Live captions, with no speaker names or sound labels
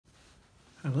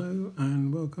Hello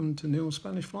and welcome to Neil's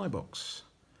Spanish Flybox.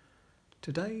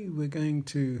 Today we're going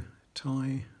to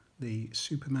tie the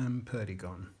Superman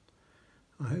Perdigon.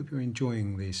 I hope you're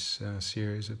enjoying this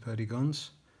series of Perdigons.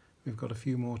 We've got a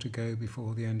few more to go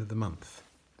before the end of the month.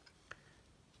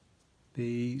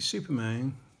 The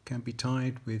Superman can be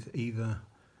tied with either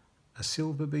a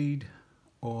silver bead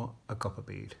or a copper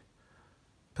bead.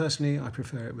 Personally, I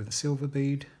prefer it with a silver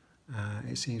bead.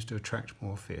 It seems to attract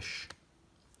more fish.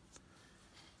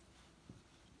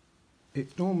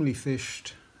 It's normally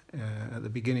fished at the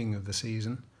beginning of the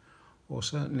season, or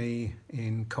certainly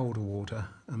in colder water,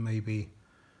 and maybe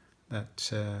that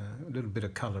a little bit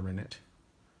of colour in it.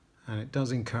 And it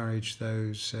does encourage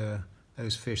those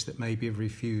fish that maybe have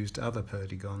refused other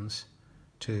Perdigons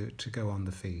to go on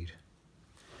the feed.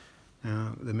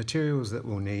 Now, the materials that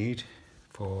we'll need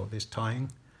for this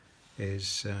tying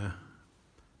is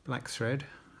black thread.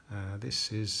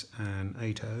 This is an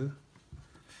 8/0.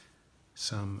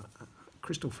 Some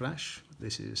crystal flash,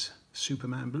 this is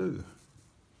Superman blue,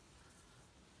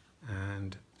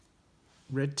 and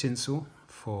red tinsel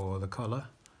for the collar,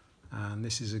 and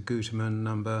this is a Gutermann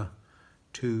number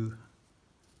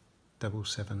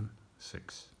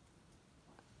 2776.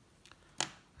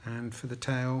 And for the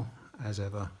tail, as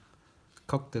ever,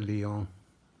 Coq de Lion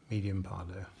medium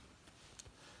pardo.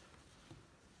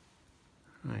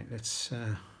 Right, let's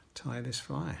tie this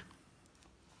fly.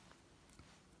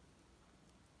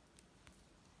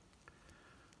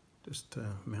 Just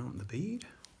mount the bead.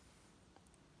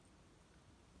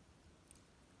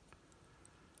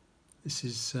 This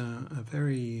is a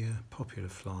very popular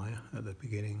fly at the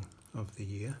beginning of the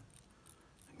year.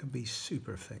 It can be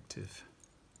super effective.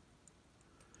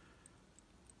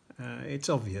 It's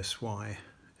obvious why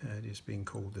it is being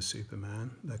called the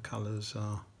Superman. The colours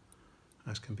are,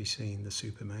 as can be seen, the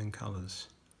Superman colours.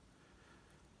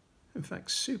 In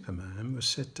fact, Superman was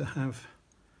said to have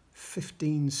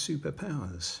 15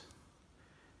 superpowers.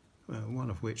 One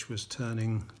of which was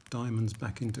turning diamonds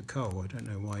back into coal. I don't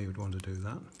know why you would want to do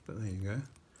that, but there you go.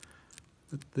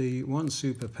 But the one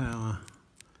superpower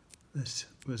that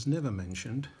was never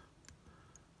mentioned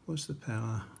was the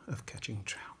power of catching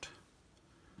trout.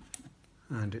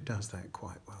 And it does that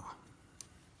quite well.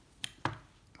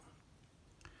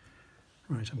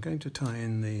 Right, I'm going to tie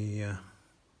in the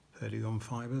Perdigon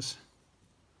fibres.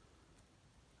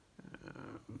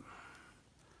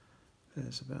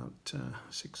 There's about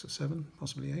 6 or 7,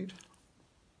 possibly 8.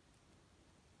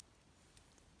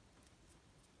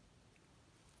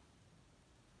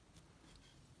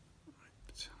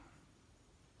 Right.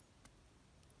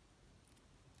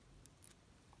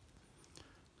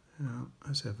 Now,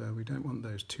 as ever, we don't want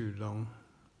those too long,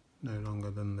 no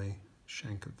longer than the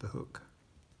shank of the hook.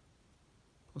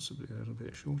 Possibly a little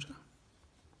bit shorter.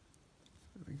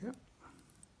 There we go.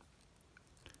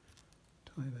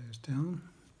 Tie those down.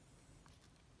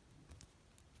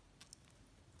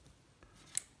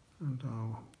 And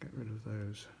I'll get rid of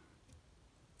those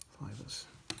fibres.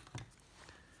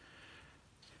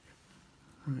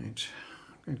 Right, I'm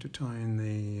going to tie in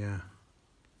the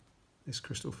this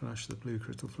crystal flash, the blue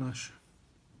crystal flash.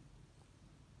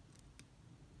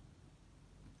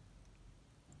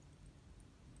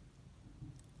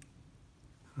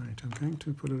 Right, I'm going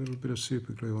to put a little bit of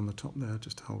super glue on the top there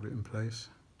just to hold it in place.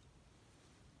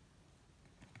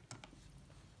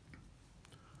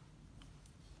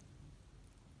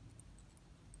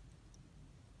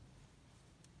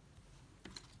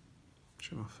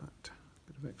 Off that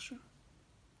bit of extra.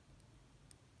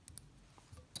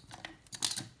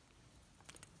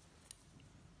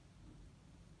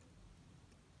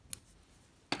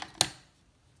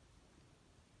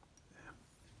 There.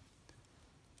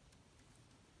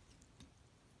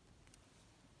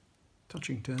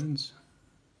 Touching turns.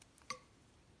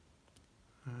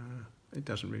 It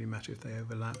doesn't really matter if they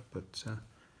overlap, but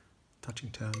touching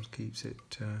turns keeps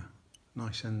it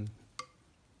nice and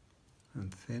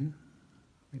thin.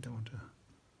 We don't want a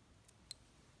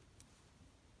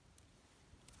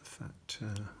fat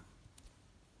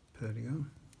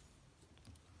Perdigon.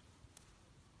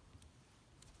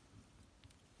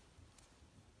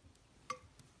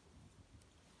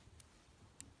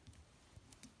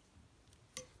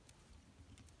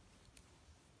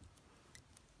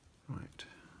 Right,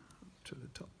 up to the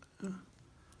top there.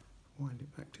 Wind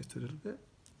it back just a little bit.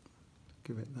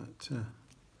 Give it that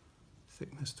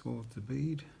thickness towards the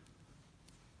bead.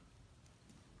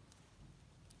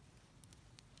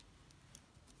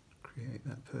 Create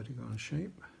that Perdigon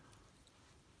shape.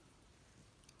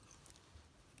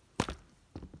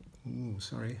 Ooh,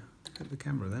 sorry, hit the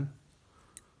camera then.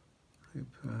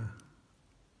 Hope that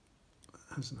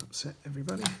hasn't upset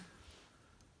everybody.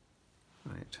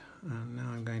 Right, and now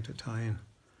I'm going to tie in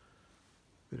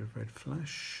a bit of red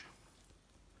flash,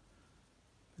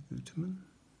 the glutamine.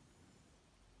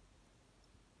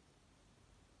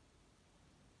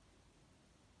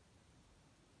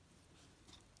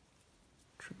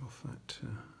 Trim off that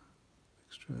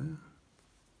extra there.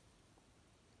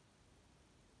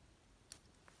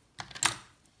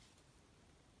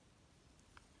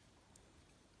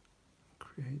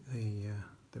 Create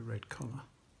the red collar.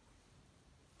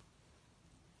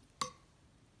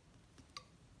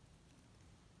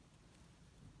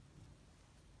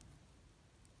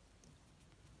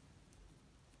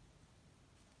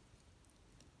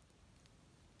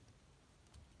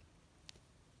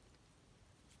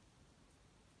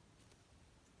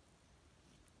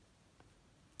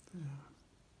 There.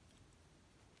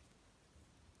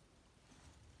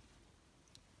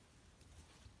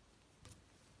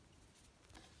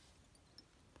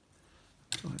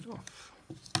 Tie it off.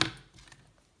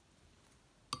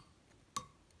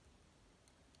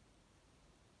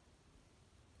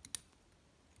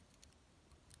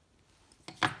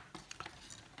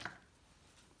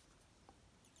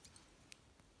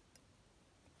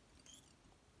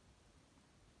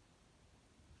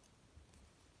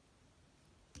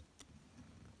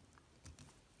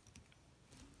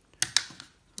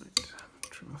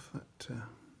 Trim off that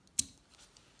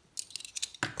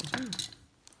bottom.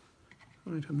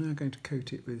 Right, I'm now going to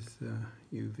coat it with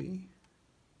UV.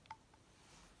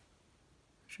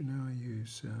 As you know, I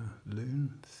use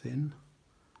Loon thin,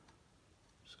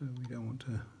 so we don't want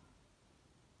to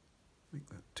make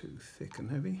that too thick and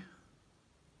heavy.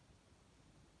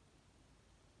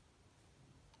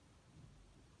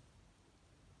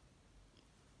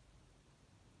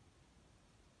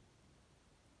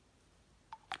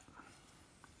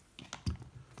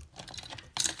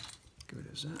 Give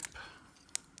it a zap.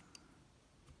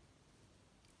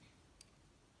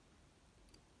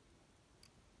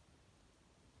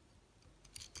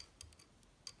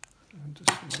 And just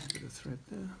a little bit of thread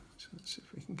there, so let's see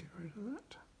if we can get rid of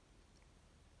that.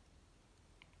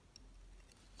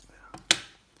 There.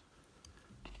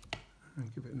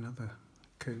 And give it another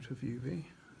coat of UV,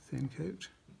 a thin coat.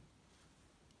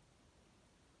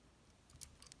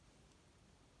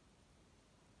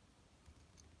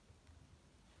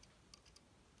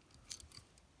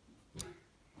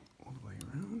 All the way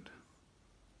around.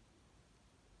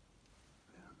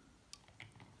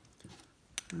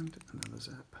 There. And another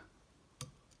zap.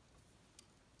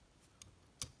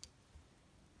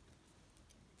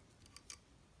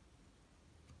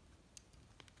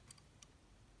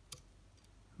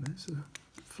 There's the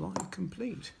fly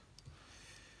complete.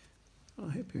 I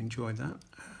hope you enjoyed that.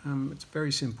 It's a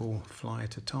very simple fly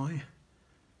to tie,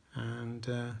 and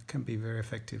can be very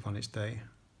effective on its day.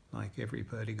 Like every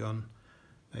Perdigon,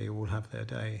 they all have their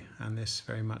day, and this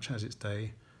very much has its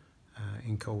day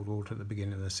in cold water at the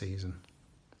beginning of the season.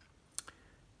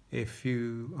 If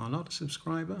you are not a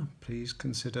subscriber, please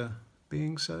consider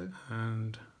being so,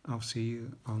 and I'll see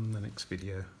you on the next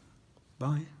video.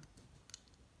 Bye.